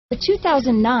The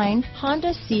 2009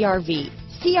 Honda CRV.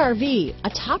 CRV, a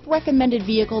top recommended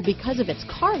vehicle because of its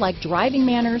car-like driving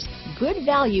manners, good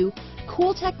value,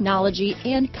 cool technology,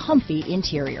 and comfy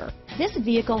interior. This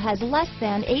vehicle has less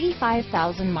than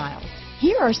 85,000 miles.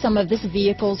 Here are some of this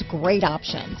vehicle's great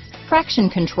options: traction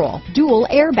control, dual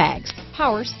airbags,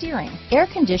 power steering, air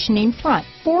conditioning front,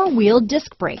 four-wheel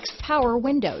disc brakes, power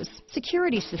windows,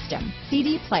 security system,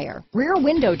 CD player, rear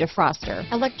window defroster,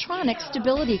 electronic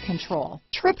stability control,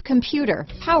 trip computer,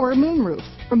 power moonroof,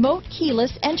 remote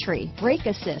keyless entry, brake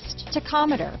assist,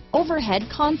 tachometer, overhead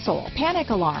console, panic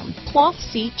alarm, cloth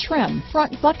seat trim,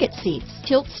 front bucket seats,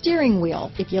 tilt steering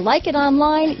wheel. If you like it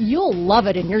online, you'll love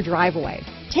it in your driveway.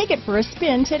 Take it for a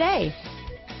spin today.